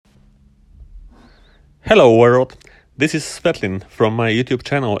Hello world, this is Svetlin from my YouTube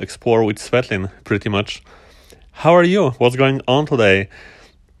channel Explore with Svetlin, pretty much. How are you? What's going on today?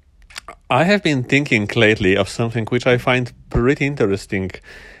 I have been thinking lately of something which I find pretty interesting,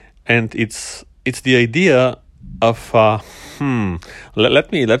 and it's the idea of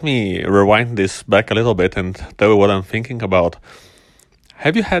let me rewind this back a little bit and tell you what I'm thinking about.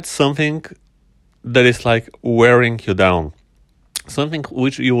 Have you had something that is like wearing you down? Something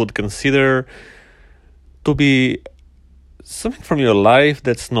which you would consider to be something from your life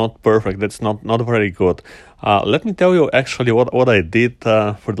that's not perfect, that's not very good. Let me tell you actually what I did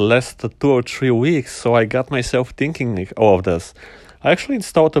for the last 2 or 3 weeks, so I got myself thinking all of this. I actually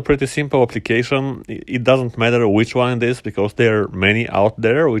installed a pretty simple application. It doesn't matter which one it is, because there are many out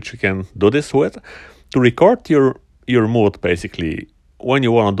there which you can do this with, to record your mood, basically, when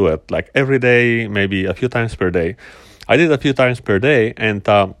you want to do it, like every day, maybe a few times per day. I did a few times per day, and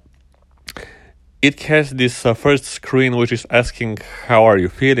it has this first screen which is asking, how are you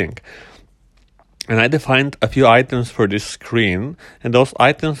feeling? And I defined a few items for this screen, and those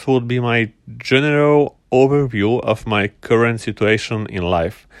items would be my general overview of my current situation in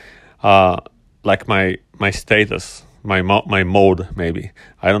life, like my status, my mode, maybe.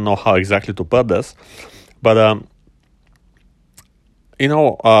 I don't know how exactly to put this, but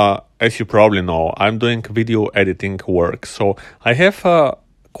as you probably know, I'm doing video editing work, so I have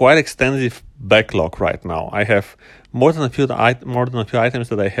quite extensive backlog right now. I have more than a few items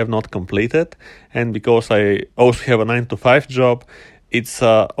that I have not completed, and because I also have a 9-to-5 job, it's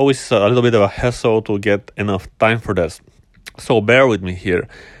always a little bit of a hassle to get enough time for this. So bear with me here.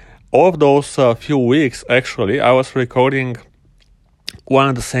 All of those few weeks, actually, I was recording one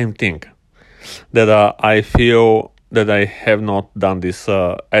and the same thing, that I feel that I have not done these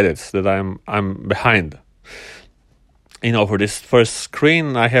edits, that I'm behind. For this first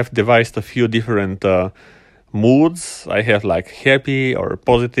screen, I have devised a few different moods. I have like happy or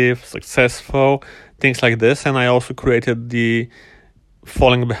positive, successful, things like this. And I also created the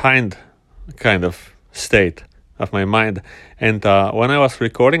falling behind kind of state of my mind. And when I was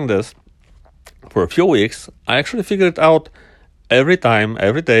recording this for a few weeks, I actually figured out every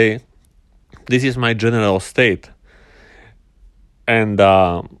day, this is my general state. And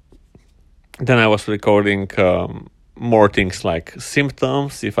then I was recording more things like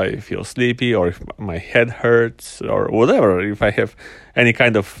symptoms, if I feel sleepy or if my head hurts or whatever, if I have any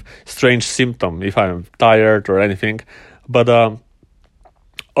kind of strange symptom, if I'm tired or anything. But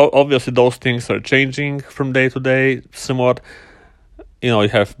obviously those things are changing from day to day somewhat. You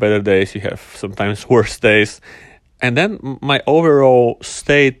have better days, you have sometimes worse days. And then my overall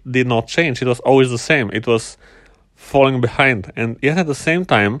state did not change. It was always the same. It was falling behind. And yet at the same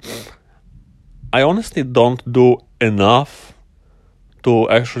time, I honestly don't do enough to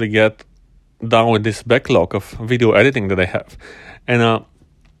actually get down with this backlog of video editing that I have. And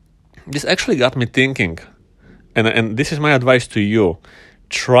this actually got me thinking, and this is my advice to you.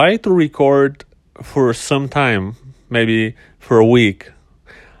 Try to record for some time, maybe for a week,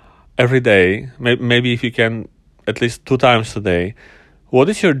 every day, maybe if you can at least 2 times a day. What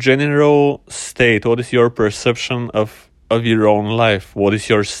is your general state? What is your perception of your own life? What is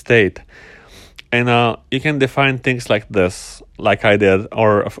your state? And you can define things like this, like I did,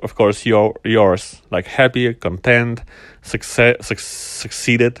 or of course yours, like happy, content,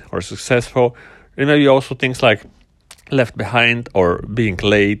 succeeded, or successful. And maybe also things like left behind, or being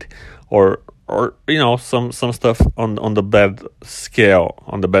late, or some stuff on the bad scale,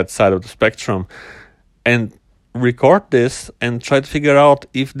 on the bad side of the spectrum. And record this and try to figure out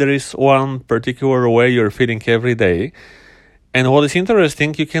if there is one particular way you're feeling every day. And what is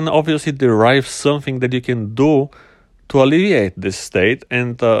interesting, you can obviously derive something that you can do to alleviate this state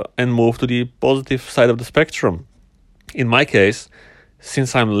and move to the positive side of the spectrum. In my case,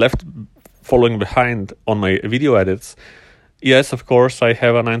 since I'm left following behind on my video edits, yes, of course, I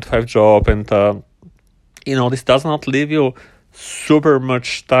have a 9-to-5 job, and this does not leave you super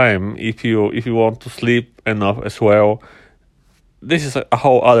much time if you want to sleep enough as well. This is a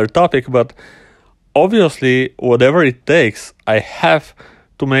whole other topic, but obviously, whatever it takes, I have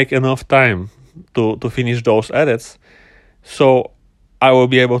to make enough time to finish those edits, so I will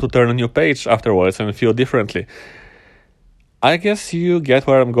be able to turn a new page afterwards and feel differently. I guess you get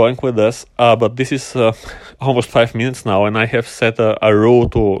where I'm going with this, but this is almost 5 minutes now, and I have set a rule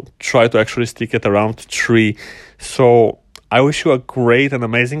to try to actually stick it around 3. So I wish you a great and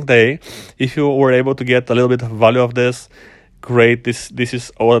amazing day. If you were able to get a little bit of value of this, great. This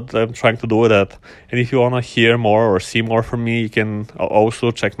is what I'm trying to do with that. And if you want to hear more or see more from me, you can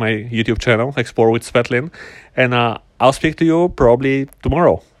also check my YouTube channel, Explore with Svetlin. And I'll speak to you probably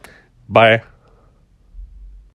tomorrow. Bye.